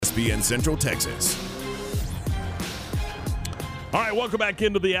ESPN Central Texas. All right, welcome back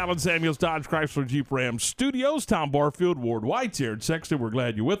into the Allen Samuels Dodge Chrysler Jeep Ram Studios. Tom Barfield, Ward White's here in Sexton. We're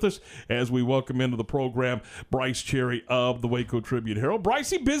glad you're with us as we welcome into the program Brice Cherry of the Waco Tribune-Herald.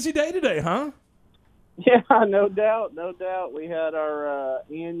 Bricey, busy day today, huh? Yeah, no doubt. We had our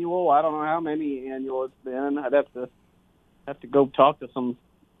annual. I don't know how many annual it's been. I'd have to go talk to some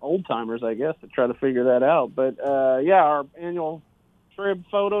old timers, I guess, to try to figure that out. But yeah, our annual Trib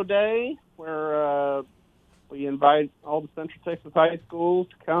Photo Day, where we invite all the Central Texas high schools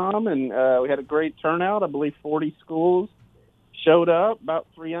to come, and we had a great turnout. I believe 40 schools showed up, about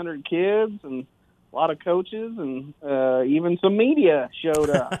 300 kids, and a lot of coaches, and even some media showed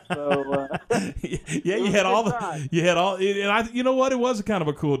up. So yeah, you had all, and you know what? It was kind of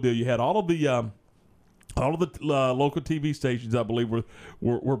a cool deal. You had all of the local TV stations, I believe,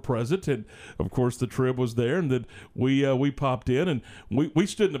 were present, and of course the Trib was there, and then we popped in, and we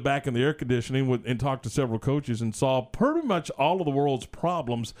stood in the back in the air conditioning and talked to several coaches and saw pretty much all of the world's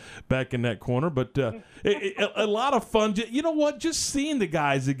problems back in that corner. But a lot of fun. You know what? Just seeing the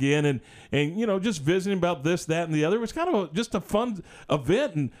guys again, and you know, just visiting about this, that, and the other. It was kind of just a fun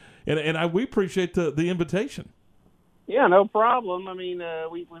event, and we appreciate the invitation. Yeah, no problem. I mean,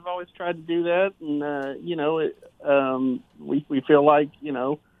 we've always tried to do that, and you know, we feel like, you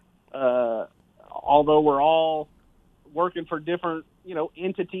know, although we're all working for different, you know,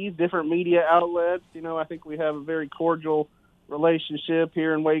 entities, different media outlets, you know, I think we have a very cordial relationship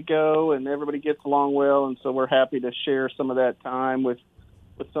here in Waco, and everybody gets along well, and so we're happy to share some of that time with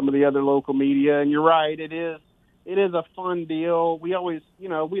some of the other local media. And you're right, it is a fun deal. We always, you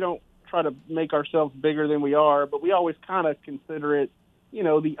know, we don't try to make ourselves bigger than we are, but we always kind of consider it, you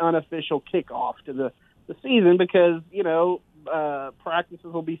know, the unofficial kickoff to the season, because, you know, practices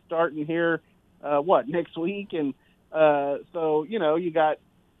will be starting here, next week. And so, you know, you got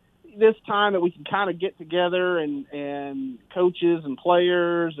this time that we can kind of get together, and coaches and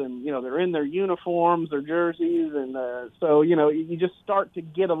players, and, you know, they're in their uniforms, their jerseys. And so, you know, you just start to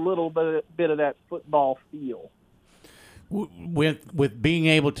get a little bit of that football feel. With being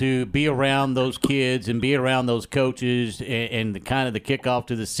able to be around those kids and be around those coaches and the kind of the kickoff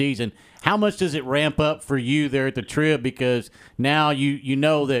to the season, how much does it ramp up for you there at the Trib? Because now you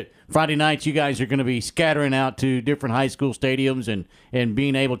know that Friday nights you guys are going to be scattering out to different high school stadiums and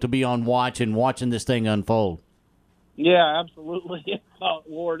being able to be on watch and watching this thing unfold. Yeah, absolutely.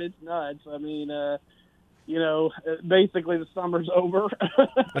 Lord, it's nuts. I mean, you know, basically the summer's over,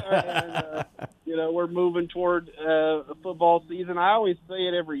 and, you know, we're moving toward the football season. I always say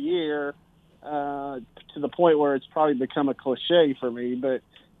it every year, to the point where it's probably become a cliche for me. But,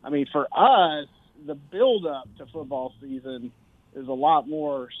 I mean, for us, the build-up to football season is a lot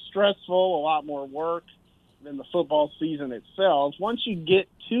more stressful, a lot more work than the football season itself. Once you get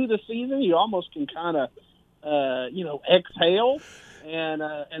to the season, you almost can kind of, you know, exhale. And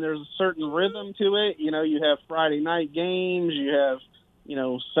there's a certain rhythm to it. You know, you have Friday night games, you have, you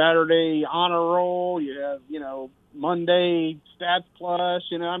know, Saturday honor roll, you have, you know, Monday stats plus,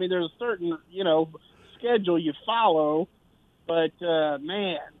 you know, I mean, there's a certain, you know, schedule you follow, but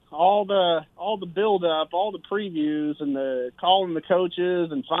man, all the build up, all the previews, and the calling the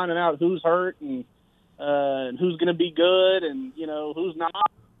coaches and finding out who's hurt and who's going to be good, and, you know, who's not.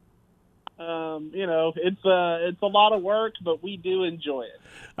 You know, it's a lot of work, but we do enjoy it.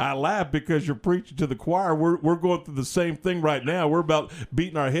 I laugh because you're preaching to the choir. We're going through the same thing right now. We're about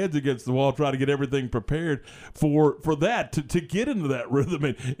beating our heads against the wall, trying to get everything prepared for that, to get into that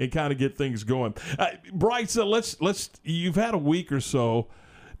rhythm and kind of get things going. Brice, you've had a week or so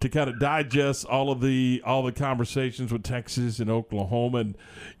to kind of digest all the conversations with Texas and Oklahoma, and,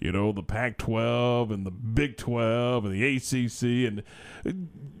 you know, the Pac-12 and the Big 12 and the ACC, and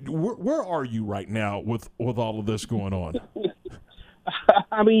where are you right now with all of this going on?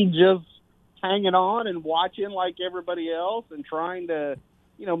 I mean, just hanging on and watching like everybody else, and trying to,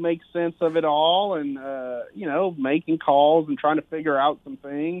 you know, make sense of it all, and you know, making calls and trying to figure out some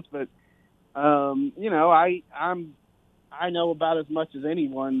things. But you know, I know about as much as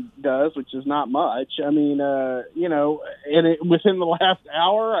anyone does, which is not much. I mean, you know, and within the last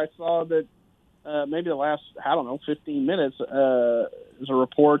hour, I saw that maybe the last, 15 minutes, is a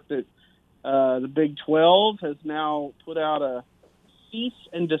report that the Big 12 has now put out a cease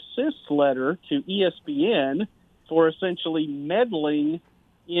and desist letter to ESPN for essentially meddling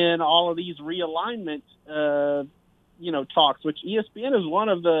in all of these realignment, you know, talks, which ESPN is one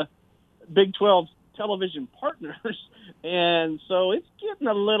of the Big 12's television partners. And so it's getting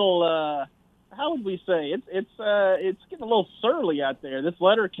a little, how would we say? It's getting a little surly out there. This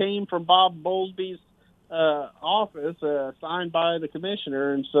letter came from Bob Bowlesby's office signed by the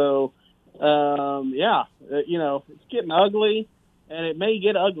commissioner. And so, it's getting ugly, and it may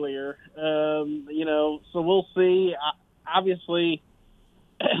get uglier. So we'll see. Obviously,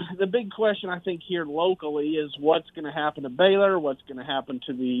 the big question I think here locally is what's going to happen to Baylor, what's going to happen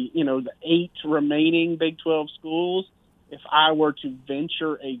to the 8 remaining Big 12 schools. If I were to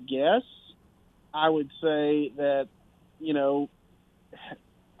venture a guess, I would say that,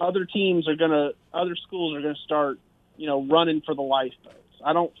 other schools are going to start, running for the lifeboats.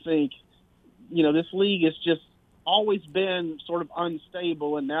 I don't think, this league has just always been sort of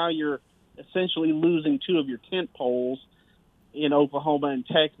unstable, and now you're essentially losing 2 of your tent poles in Oklahoma and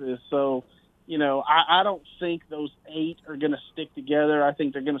Texas. So, I don't think those 8 are going to stick together. I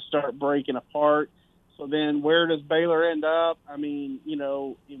think they're going to start breaking apart. So then where does Baylor end up? I mean,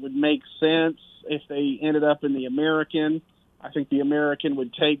 it would make sense if they ended up in the American. I think the American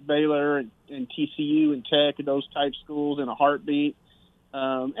would take Baylor and TCU and Tech and those type schools in a heartbeat.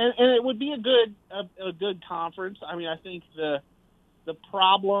 And it would be a good conference. I mean, I think the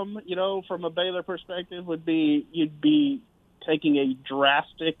problem, from a Baylor perspective would be you'd be taking a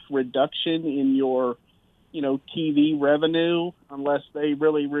drastic reduction in your, TV revenue unless they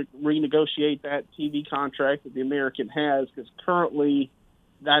really renegotiate that TV contract that the American has, because currently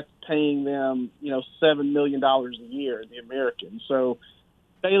that's paying them, $7 million a year, the American. So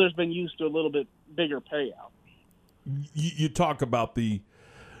Baylor's been used to a little bit bigger payout. You talk about I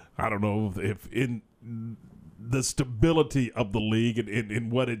don't know if in the stability of the league and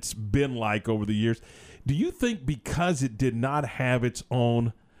what it's been like over the years. Do you think because it did not have its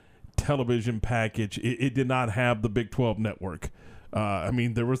own television package, it did not have the Big 12 network?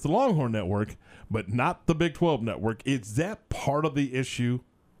 There was the Longhorn Network, but not the Big 12 network. Is that part of the issue,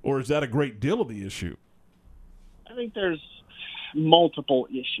 or is that a great deal of the issue? I think there's multiple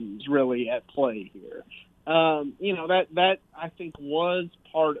issues really at play here. That I think was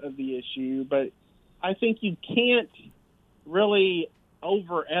part of the issue, but I think you can't really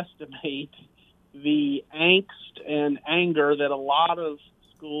overestimate the angst and anger that a lot of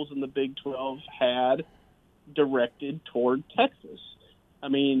schools in the Big 12 had directed toward Texas. I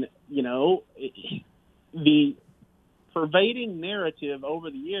mean, the pervading narrative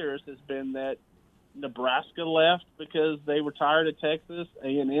over the years has been that Nebraska left because they were tired of Texas.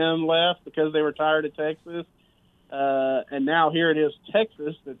 A&M left because they were tired of Texas. And now here it is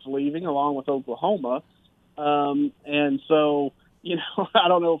Texas that's leaving along with Oklahoma. And so, I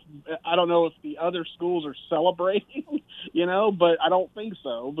don't know if the other schools are celebrating, but I don't think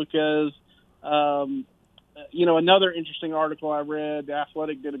so because, another interesting article I read, The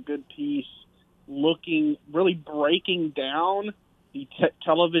Athletic did a good piece really breaking down the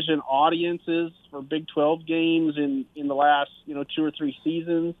television audiences for Big 12 games in the last, 2 or 3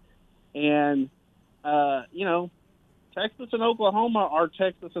 seasons. And, Texas and Oklahoma are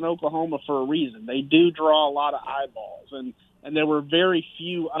Texas and Oklahoma for a reason. They do draw a lot of eyeballs, and there were very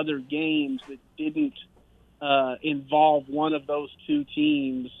few other games that didn't involve one of those 2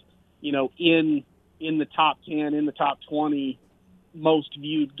 teams, in the top 10, in the top 20 most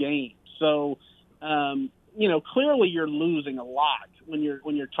viewed games. So, clearly you're losing a lot when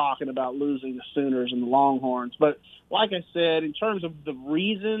you're talking about losing the Sooners and the Longhorns. But like I said, in terms of the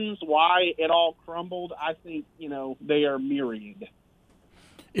reasons why it all crumbled, I think, they are myriad.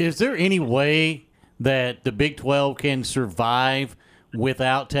 Is there any way that the Big 12 can survive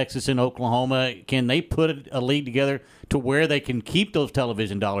without Texas and Oklahoma? Can they put a league together to where they can keep those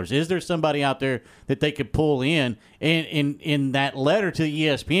television dollars? Is there somebody out there that they could pull in? And in that letter to the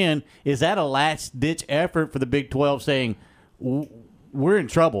ESPN, is that a last-ditch effort for the Big 12 saying, we're in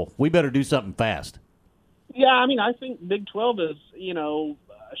trouble, we better do something fast? Yeah, I think Big 12 is,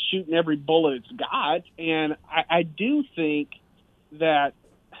 shooting every bullet it's got. And I do think that,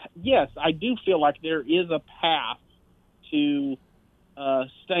 yes, I do feel like there is a path to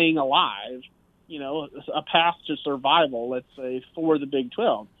staying alive, a path to survival, let's say, for the Big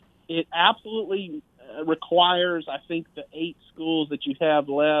 12. It absolutely requires, I think, the 8 schools that you have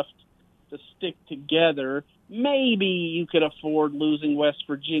left to stick together. Maybe you could afford losing West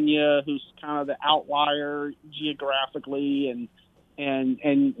Virginia, who's kind of the outlier geographically, and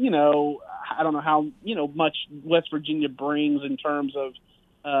I don't know how much West Virginia brings in terms of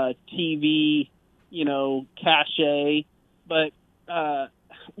TV, cachet, but I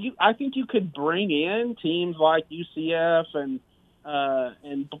think you could bring in teams like UCF and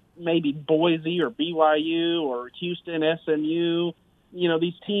maybe Boise or BYU or Houston, SMU.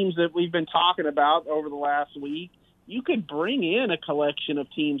 These teams that we've been talking about over the last week, you could bring in a collection of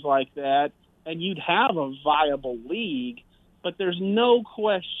teams like that and you'd have a viable league. But there's no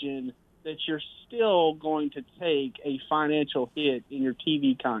question that you're still going to take a financial hit in your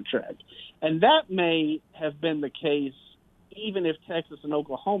TV contract. And that may have been the case even if Texas and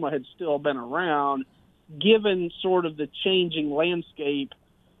Oklahoma had still been around, given sort of the changing landscape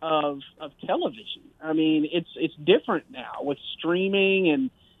of television. I mean, it's different now with streaming and,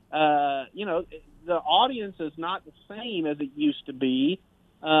 the audience is not the same as it used to be.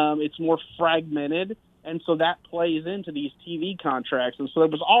 It's more fragmented. And so that plays into these TV contracts. And so there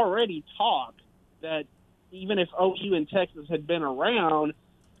was already talk that even if OU and Texas had been around,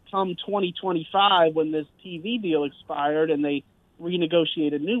 come 2025 when this TV deal expired and they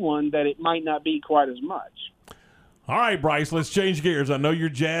renegotiate a new one, that it might not be quite as much. All right, Brice, let's change gears. I know you're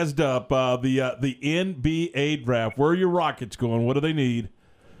jazzed up. The NBA draft. Where are your Rockets going? What do they need?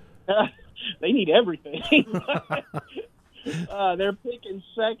 They need everything. They're picking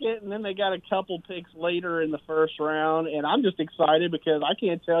second, and then they got a couple picks later in the first round. And I'm just excited because I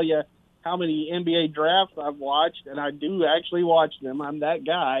can't tell you how many NBA drafts I've watched, and I do actually watch them. I'm that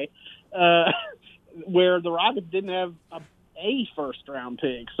guy, where the Rockets didn't have a first-round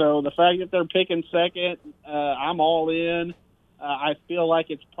pick. So the fact that they're picking second, I'm all in. I feel like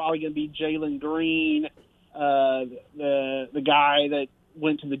it's probably going to be Jalen Green, the guy that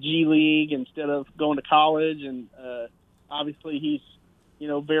went to the G League instead of going to college, and obviously he's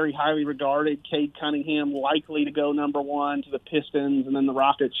very highly regarded. Cade Cunningham likely to go number one to the Pistons, and then the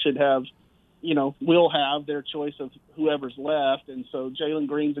Rockets should have, will have their choice of whoever's left. And so Jalen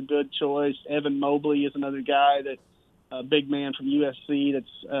Green's a good choice. Evan Mobley is another guy that a big man from USC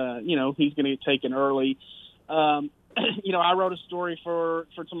that's, he's going to get taken early. I wrote a story for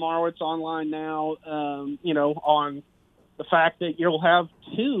tomorrow. It's online now, on the fact that you'll have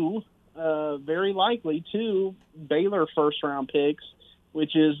very likely two Baylor first-round picks,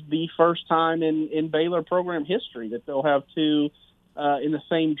 which is the first time in Baylor program history that they'll have two in the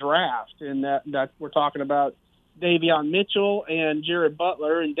same draft. And that we're talking about Davion Mitchell and Jared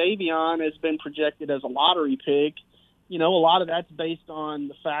Butler. And Davion has been projected as a lottery pick. A lot of that's based on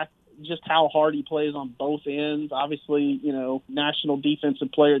the fact just how hard he plays on both ends. Obviously, National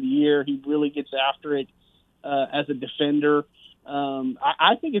Defensive Player of the Year. He really gets after it as a defender.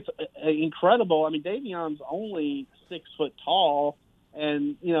 I think it's incredible. I mean, Davion's only 6 foot tall,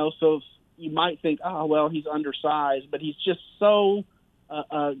 and so you might think, oh well, he's undersized, but he's just so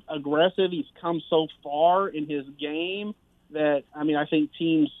aggressive. He's come so far in his game that I think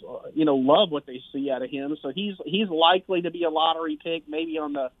teams love what they see out of him. So he's likely to be a lottery pick, maybe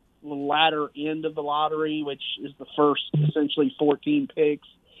on the latter end of the lottery, which is the first essentially 14 picks,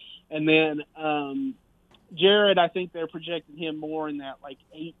 and then. Jared, I think they're projecting him more in that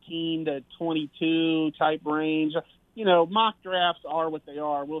 18 to 22 type range. Mock drafts are what they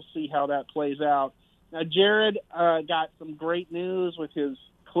are. We'll see how that plays out. Now, Jared got some great news with his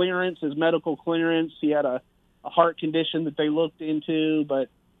clearance, his medical clearance. He had a heart condition that they looked into, but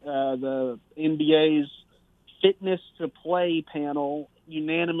the NBA's fitness to play panel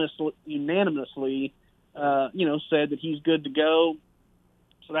unanimously, said that he's good to go.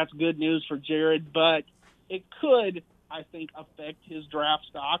 So that's good news for Jared, but it could, I think, affect his draft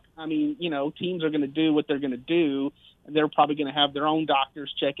stock. I mean, teams are going to do what they're going to do, and they're probably going to have their own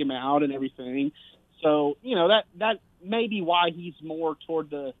doctors check him out and everything. So, that may be why he's more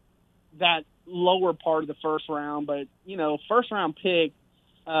toward that lower part of the first round. But, first-round pick,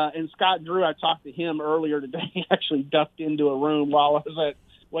 and Scott Drew, I talked to him earlier today. He actually ducked into a room while I was at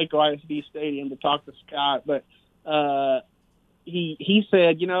Waco ISD Stadium to talk to Scott. But he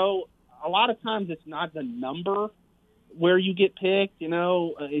said, a lot of times it's not the number where you get picked,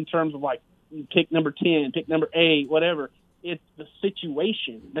 in terms of pick number 10, pick number 8, whatever. It's the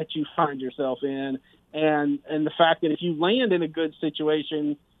situation that you find yourself in, and the fact that if you land in a good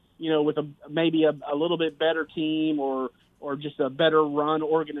situation, with maybe a little bit better team or just a better run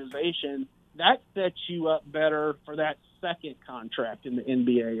organization, that sets you up better for that second contract in the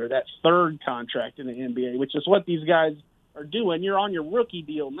NBA or that third contract in the NBA, which is what these guys are doing. You're on your rookie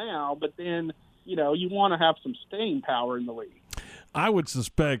deal now, but then, you want to have some staying power in the league. I would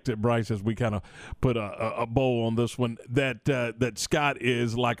suspect that, Brice, as we kind of put a bow on this one, that Scott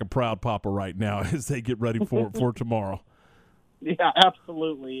is like a proud papa right now as they get ready for tomorrow. Yeah,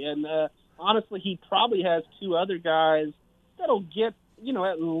 absolutely. And honestly, he probably has two other guys that'll get,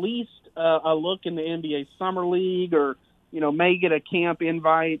 at least a look in the NBA Summer League or, may get a camp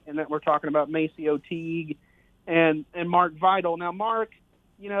invite, and that we're talking about Maceo Teague and Mark Vidal. Now, Mark,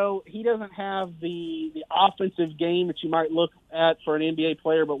 he doesn't have the offensive game that you might look at for an NBA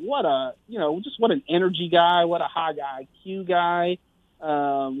player, but what an energy guy, what a high IQ guy,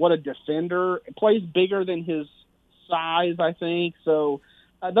 what a defender. It plays bigger than his size, I think. So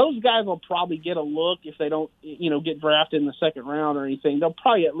those guys will probably get a look if they don't, get drafted in the second round or anything. They'll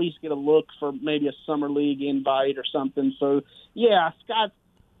probably at least get a look for maybe a summer league invite or something. So, yeah, Scott's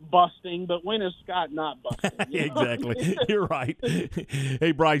busting, but when is Scott not busting? Exactly. You're right.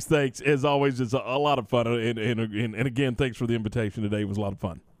 Hey, Brice, thanks. As always, it's a lot of fun. And again, thanks for the invitation today. It was a lot of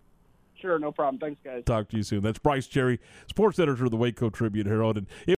fun. Sure, no problem. Thanks, guys. Talk to you soon. That's Brice Cherry, sports editor of the Waco Tribune Herald. And